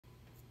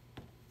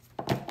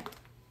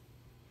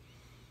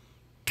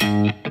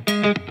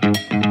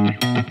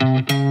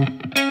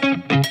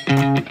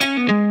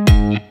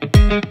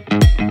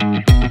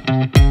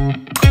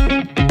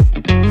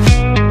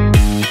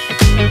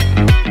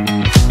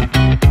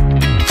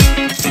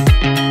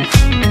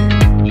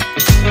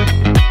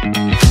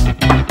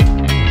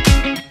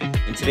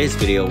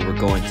today's video, we're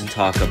going to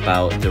talk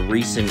about the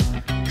recent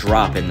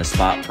drop in the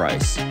spot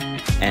price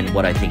and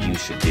what I think you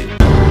should do.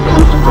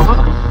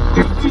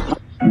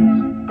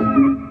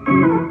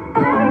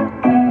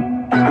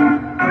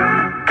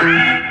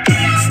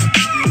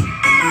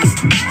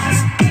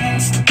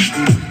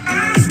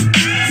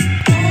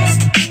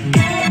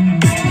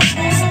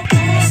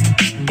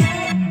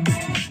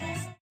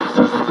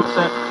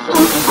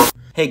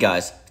 Hey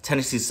guys,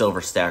 Tennessee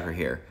Silver Stacker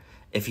here.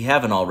 If you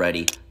haven't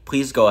already,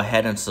 please go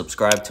ahead and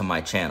subscribe to my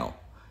channel.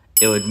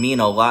 It would mean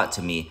a lot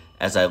to me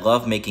as I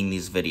love making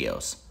these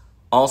videos.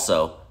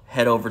 Also,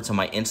 head over to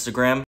my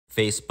Instagram,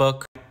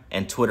 Facebook,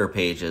 and Twitter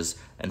pages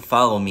and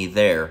follow me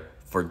there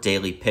for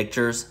daily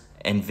pictures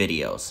and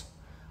videos.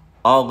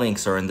 All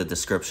links are in the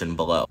description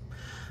below.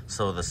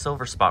 So the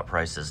silver spot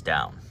price is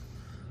down.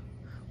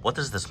 What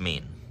does this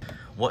mean?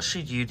 What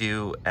should you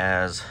do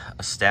as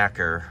a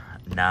stacker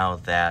now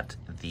that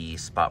the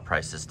spot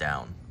price is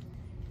down?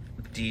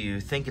 Do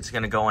you think it's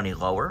going to go any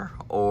lower,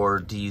 or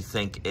do you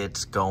think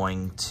it's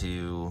going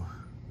to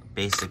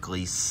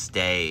basically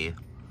stay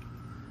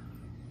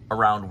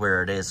around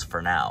where it is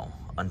for now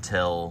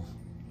until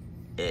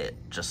it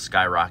just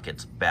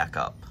skyrockets back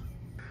up?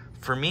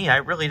 For me, I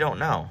really don't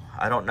know.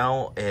 I don't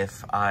know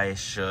if I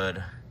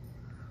should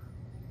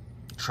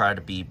try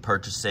to be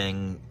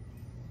purchasing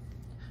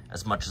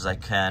as much as I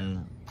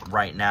can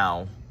right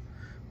now,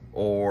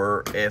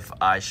 or if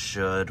I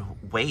should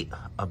wait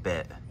a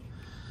bit,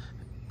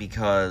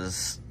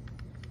 because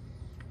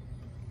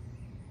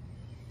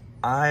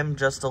I'm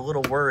just a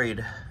little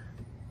worried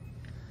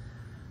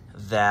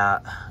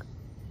that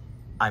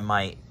I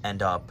might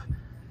end up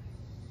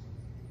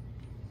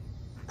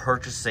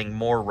purchasing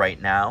more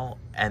right now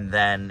and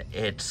then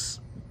it's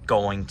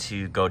going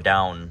to go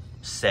down,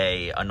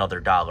 say,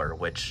 another $1,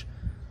 which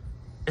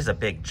is a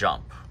big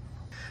jump.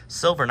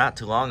 Silver not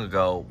too long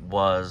ago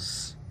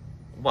was,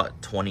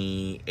 what,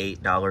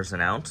 $28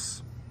 an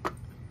ounce?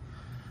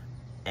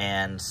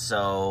 And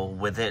so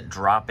with it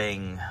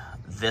dropping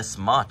this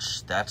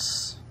much,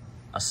 that's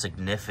a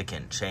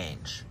significant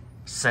change.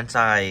 Since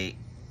I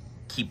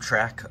keep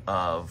track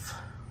of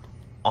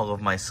all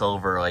of my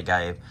silver, like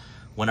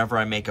whenever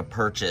I make a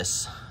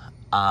purchase,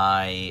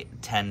 I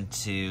tend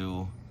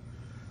to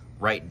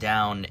write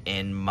down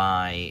in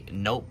my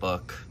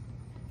notebook,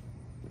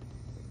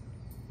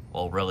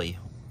 well, really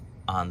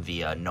on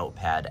the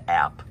Notepad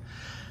app,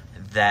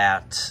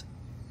 that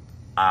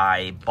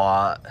I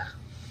bought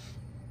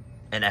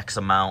an X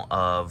amount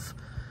of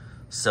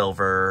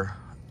silver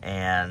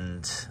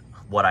and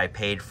what I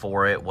paid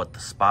for it, what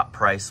the spot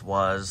price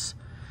was.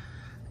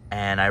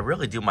 And I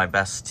really do my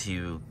best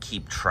to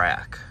keep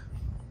track,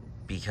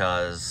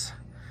 because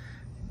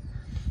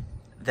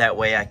that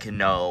way I can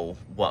know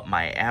what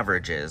my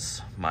average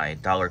is, my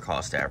dollar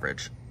cost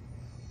average.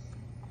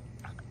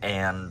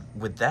 And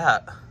with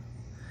that,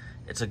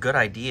 it's a good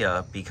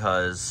idea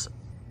because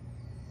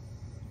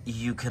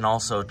you can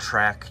also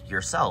track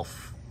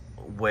yourself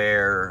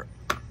where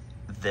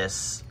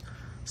this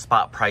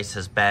spot price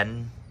has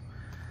been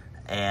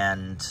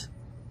and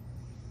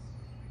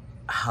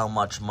how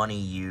much money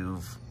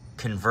you've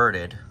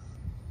converted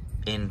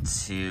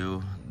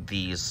into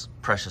these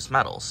precious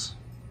metals.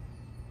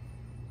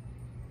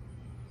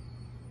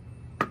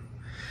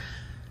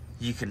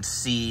 You can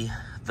see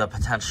the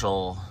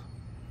potential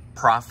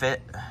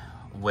profit,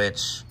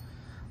 which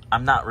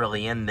I'm not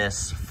really in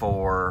this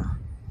for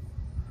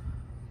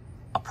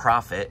a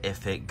profit.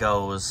 If it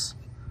goes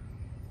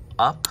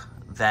up,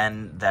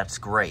 then that's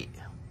great.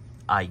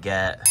 I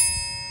get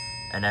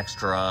an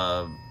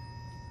extra,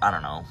 I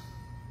don't know,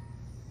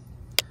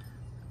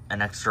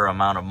 an extra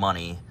amount of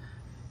money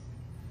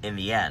in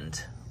the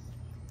end.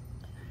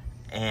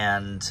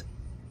 And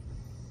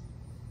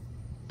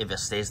if it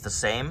stays the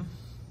same,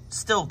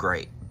 still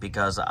great,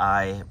 because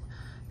I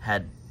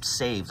had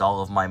saved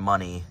all of my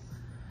money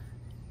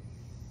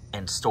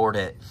and stored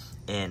it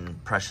in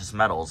precious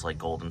metals like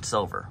gold and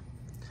silver.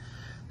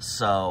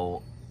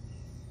 So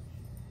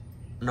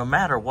no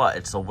matter what,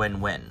 it's a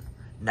win-win.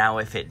 Now,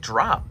 if it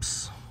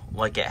drops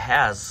like it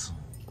has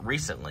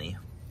recently,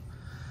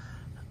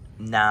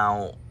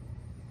 now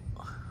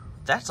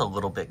that's a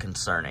little bit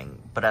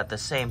concerning, but at the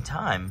same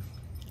time,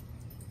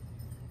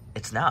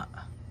 it's not.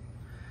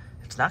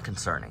 It's not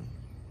concerning,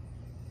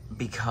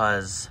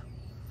 because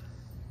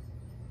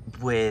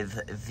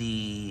with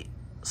the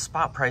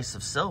spot price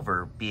of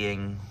silver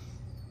being,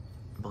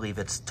 I believe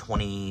it's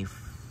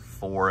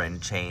 24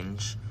 and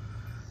change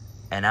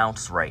an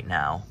ounce right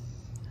now,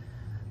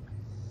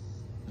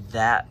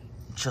 that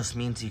just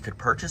means you could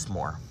purchase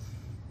more.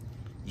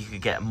 You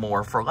could get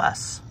more for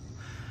less.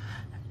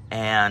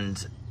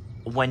 And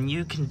when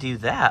you can do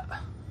that,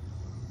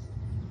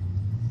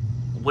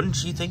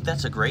 wouldn't you think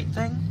that's a great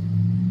thing?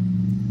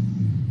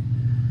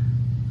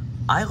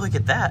 I look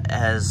at that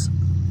as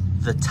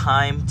the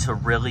time to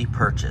really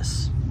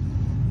purchase.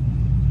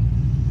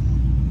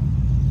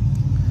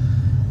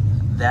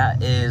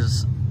 That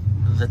is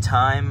the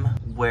time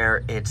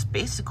where it's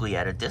basically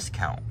at a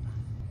discount.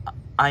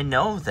 I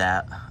know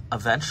that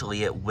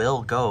eventually it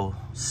will go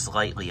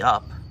slightly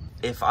up,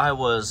 if I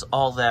was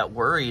all that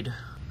worried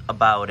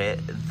about it,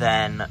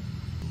 then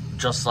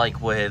just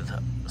like with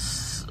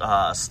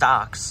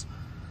stocks,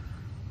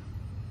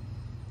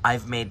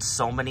 I've made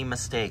so many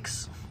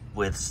mistakes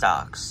with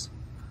stocks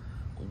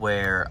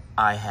where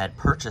I had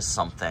purchased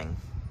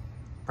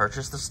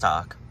the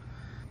stock,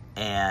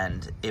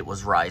 and it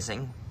was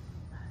rising,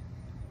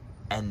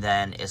 and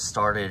then it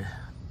started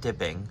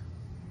dipping,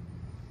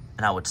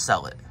 and I would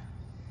sell it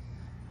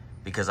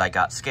because I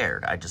got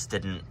scared. I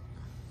didn't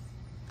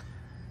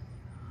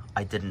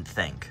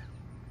think.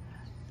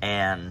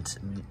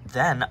 And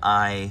then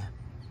I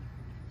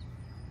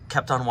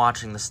kept on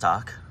watching the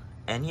stock,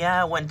 and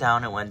yeah, it went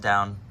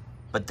down,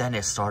 but then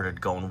it started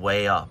going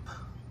way up,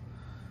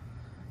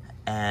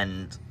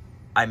 and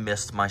I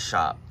missed my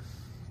shot.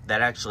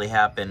 That actually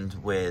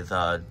happened with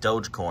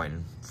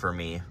Dogecoin for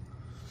me.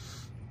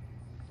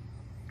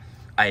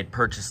 I had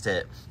purchased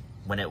it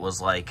when it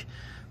was like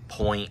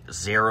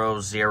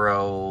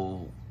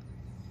 0.005,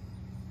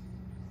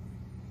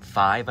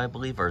 I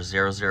believe, or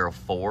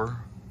 0.004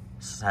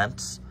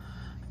 cents.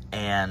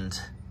 And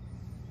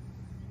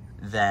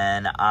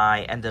then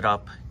I ended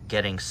up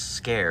getting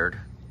scared.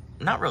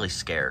 Not really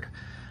scared.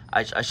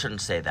 I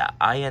shouldn't say that.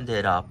 I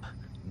ended up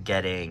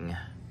getting,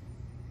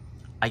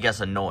 I guess,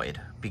 annoyed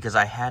because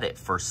I had it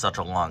for such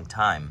a long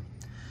time.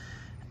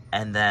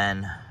 And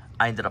then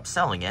I ended up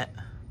selling it.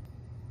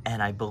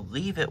 And I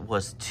believe it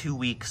was 2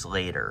 weeks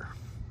later.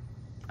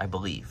 I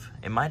believe.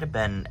 It might have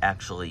been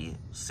actually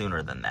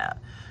sooner than that.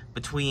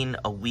 Between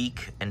a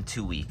week and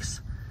 2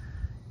 weeks,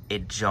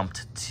 it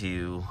jumped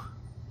to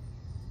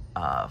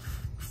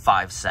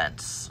 5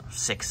 cents,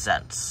 6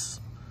 cents.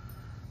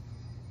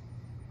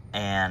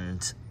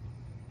 And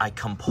I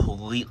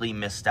completely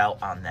missed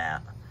out on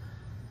that.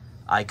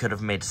 I could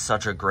have made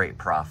such a great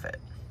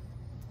profit.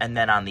 And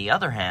then on the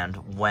other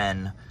hand,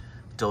 when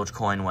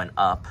Dogecoin went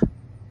up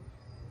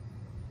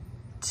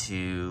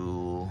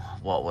to,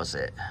 what was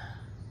it?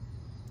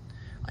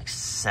 Like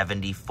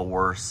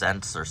 74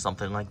 cents or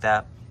something like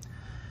that.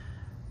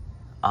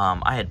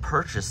 I had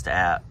purchased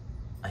at,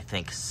 I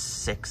think,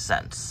 6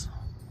 cents.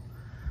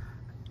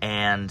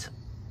 And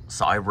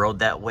so I rode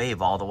that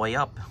wave all the way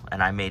up,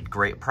 and I made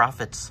great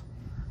profits.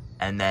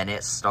 And then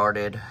it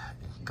started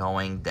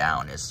going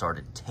down. It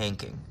started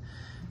tanking.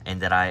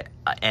 And then I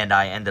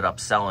ended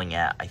up selling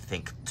at, I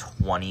think,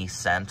 20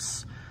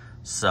 cents.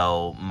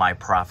 So my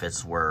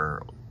profits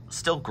were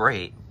still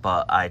great,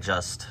 but I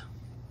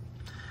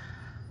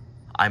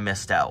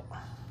missed out.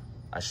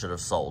 I should have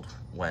sold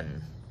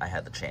when I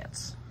had the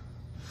chance.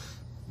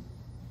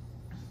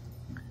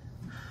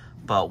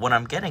 But what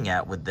I'm getting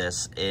at with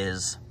this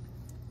is,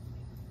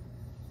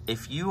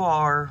 if you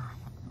are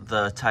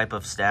the type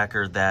of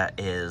stacker that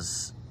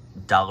is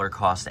dollar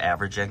cost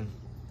averaging,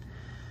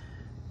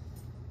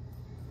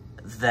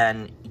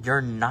 then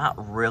you're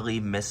not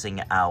really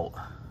missing out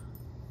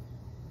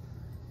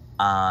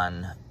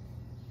on,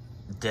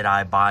 did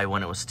I buy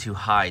when it was too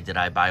high? Did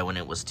I buy when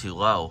it was too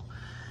low?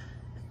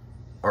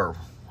 Or,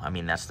 I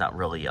mean, that's not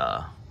really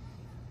a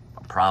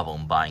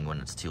problem, buying when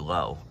it's too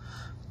low.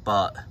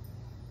 But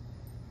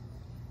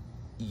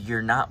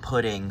you're not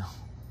putting,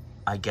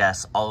 I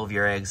guess, all of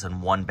your eggs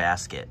in one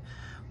basket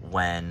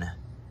when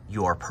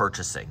you're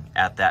purchasing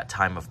at that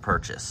time of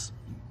purchase.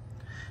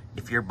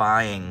 If you're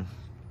buying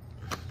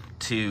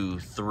 2,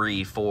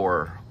 3,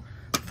 4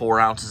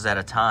 ounces at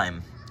a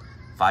time,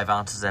 5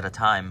 ounces at a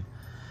time,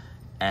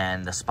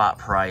 and the spot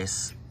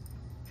price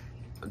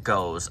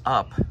goes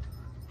up,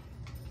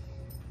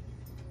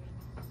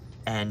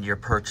 and you're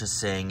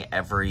purchasing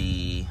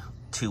every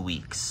 2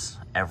 weeks,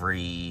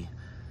 every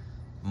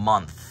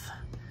month,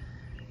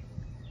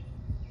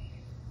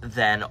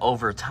 then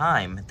over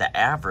time, the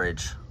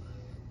average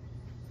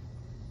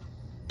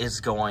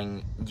is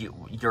going,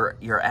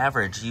 your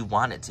average, you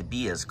want it to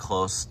be as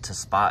close to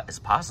spot as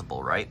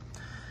possible, right?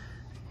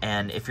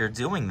 And if you're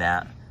doing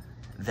that,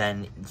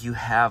 then you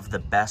have the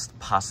best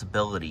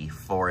possibility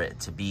for it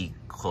to be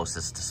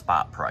closest to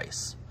spot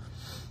price.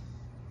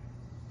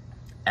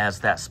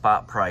 As that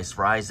spot price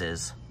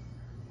rises,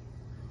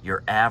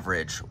 your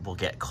average will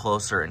get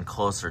closer and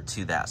closer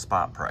to that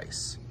spot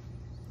price.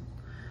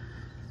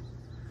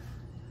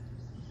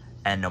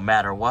 And no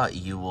matter what,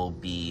 you will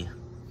be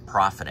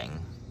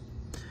profiting.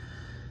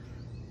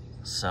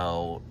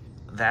 So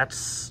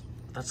that's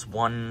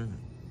one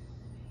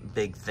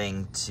big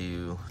thing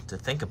to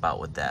think about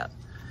with that.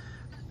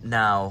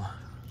 Now,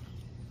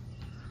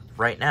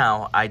 right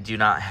now, I do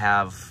not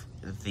have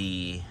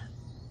the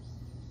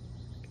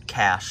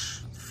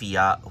cash,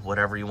 fiat,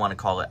 whatever you want to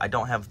call it. I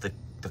don't have the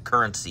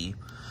currency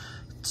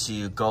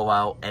to go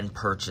out and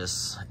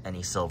purchase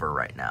any silver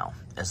right now,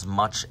 as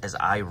much as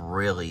I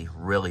really,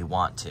 really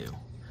want to.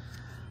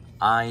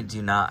 I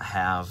do not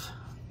have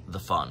the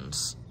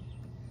funds.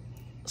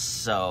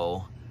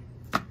 So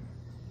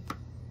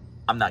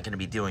I'm not going to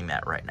be doing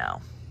that right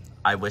now.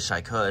 I wish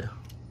I could.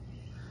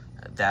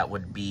 That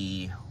would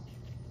be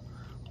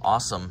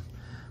awesome.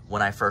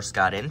 When I first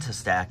got into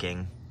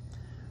stacking,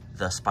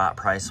 the spot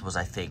price was,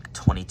 I think,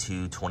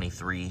 $22,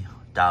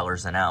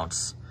 $23 an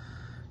ounce.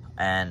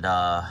 And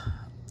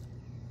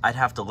I'd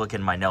have to look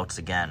in my notes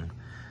again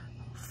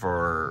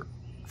for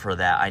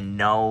that. I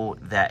know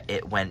that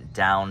it went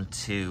down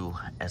to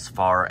as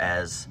far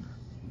as,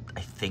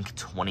 I think,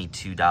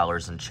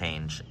 $22 and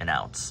change an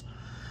ounce.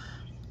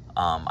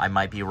 I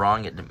might be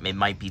wrong. It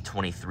might be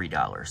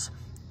 $23.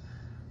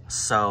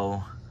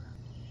 So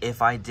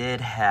if I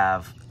did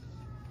have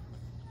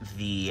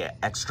the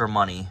extra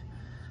money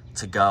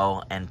to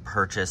go and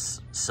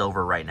purchase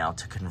silver right now,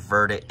 to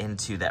convert it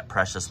into that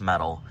precious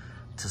metal,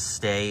 to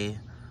stay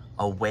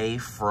away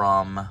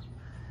from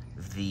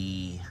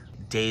the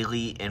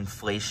daily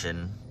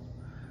inflation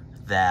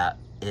that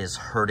is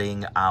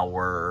hurting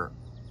our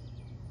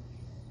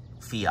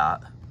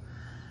fiat,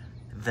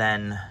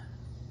 then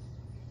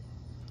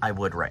I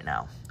would right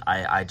now.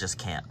 I just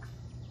can't.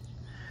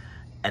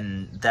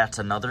 And that's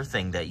another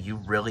thing that you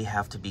really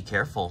have to be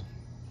careful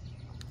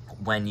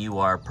when you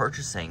are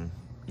purchasing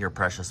your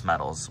precious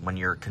metals, when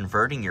you're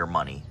converting your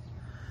money,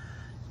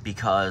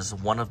 because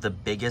one of the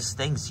biggest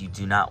things you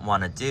do not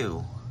want to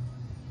do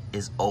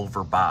is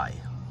overbuy.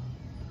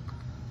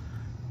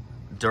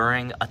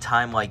 During a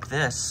time like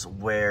this,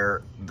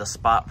 where the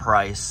spot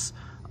price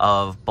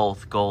of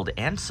both gold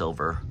and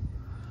silver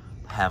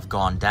have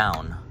gone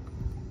down,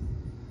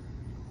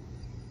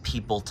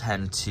 people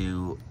tend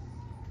to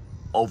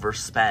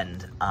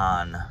overspend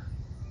on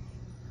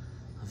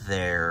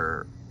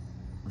their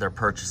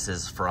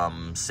purchases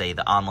from, say,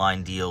 the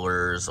online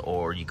dealers,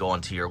 or you go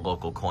into your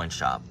local coin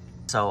shop.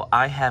 So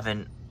I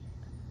haven't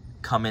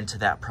come into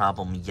that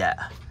problem yet.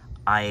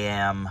 I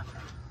am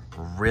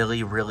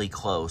really, really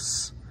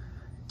close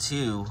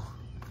to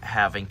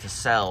having to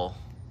sell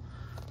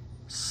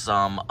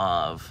some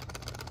of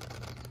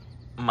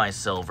my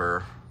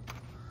silver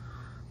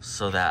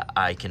so that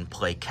I can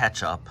play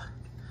catch up.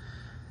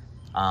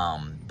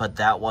 But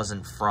that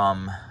wasn't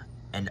from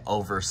an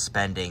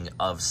overspending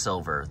of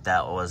silver.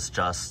 That was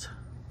just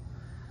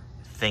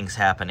things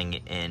happening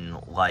in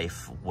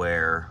life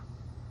where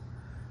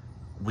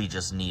we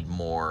just need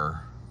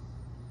more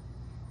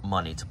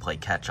money to play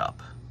catch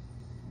up.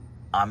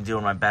 I'm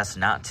doing my best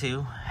not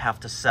to have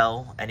to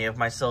sell any of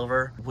my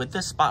silver. With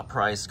this spot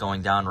price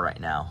going down right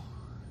now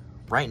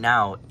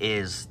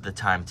is the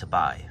time to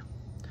buy.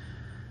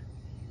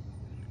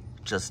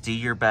 Just do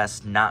your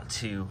best not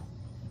to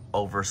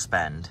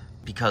overspend,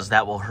 because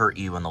that will hurt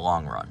you in the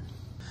long run.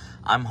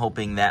 I'm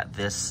hoping that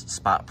this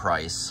spot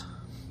price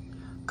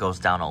goes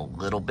down a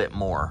little bit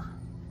more,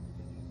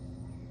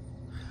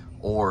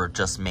 or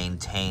just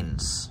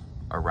maintains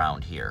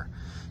around here.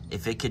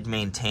 If it could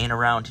maintain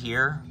around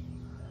here,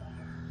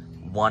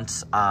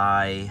 once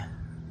I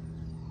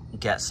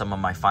get some of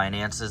my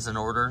finances in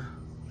order,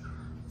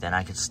 then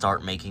I could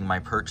start making my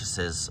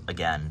purchases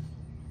again.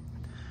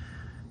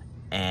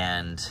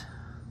 And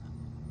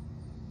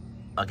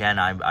again,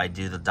 I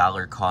do the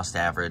dollar cost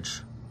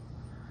average,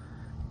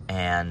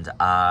 and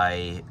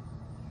I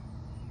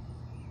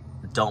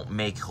don't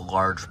make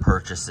large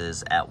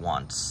purchases at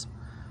once.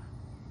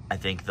 I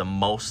think the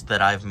most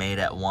that I've made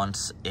at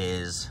once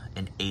is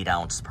an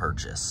 8-ounce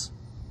purchase.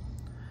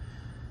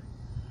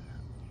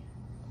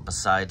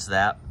 Besides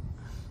that,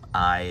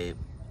 I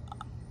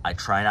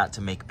try not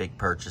to make big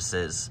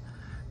purchases,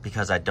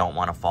 because I don't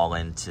want to fall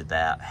into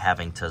that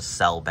having to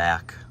sell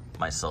back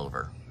my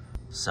silver.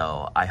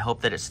 So I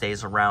hope that it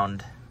stays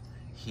around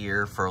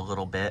here for a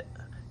little bit,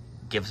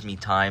 gives me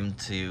time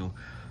to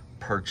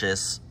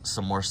purchase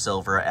some more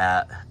silver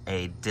at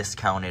a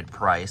discounted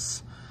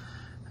price.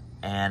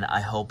 And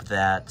I hope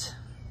that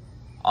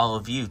all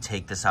of you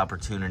take this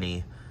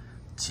opportunity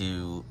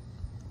to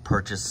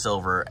purchase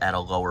silver at a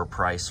lower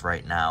price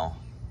right now.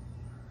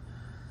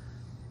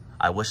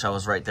 I wish I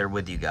was right there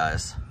with you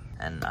guys,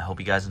 and I hope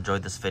you guys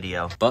enjoyed this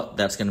video. But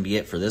that's going to be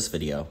it for this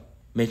video.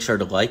 Make sure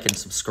to like and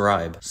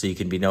subscribe so you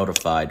can be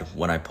notified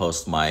when I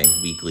post my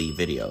weekly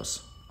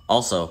videos.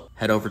 Also,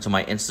 head over to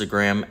my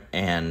Instagram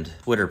and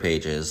Twitter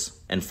pages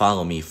and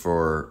follow me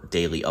for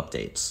daily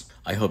updates.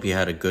 I hope you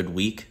had a good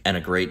week and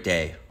a great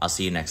day. I'll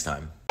see you next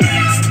time.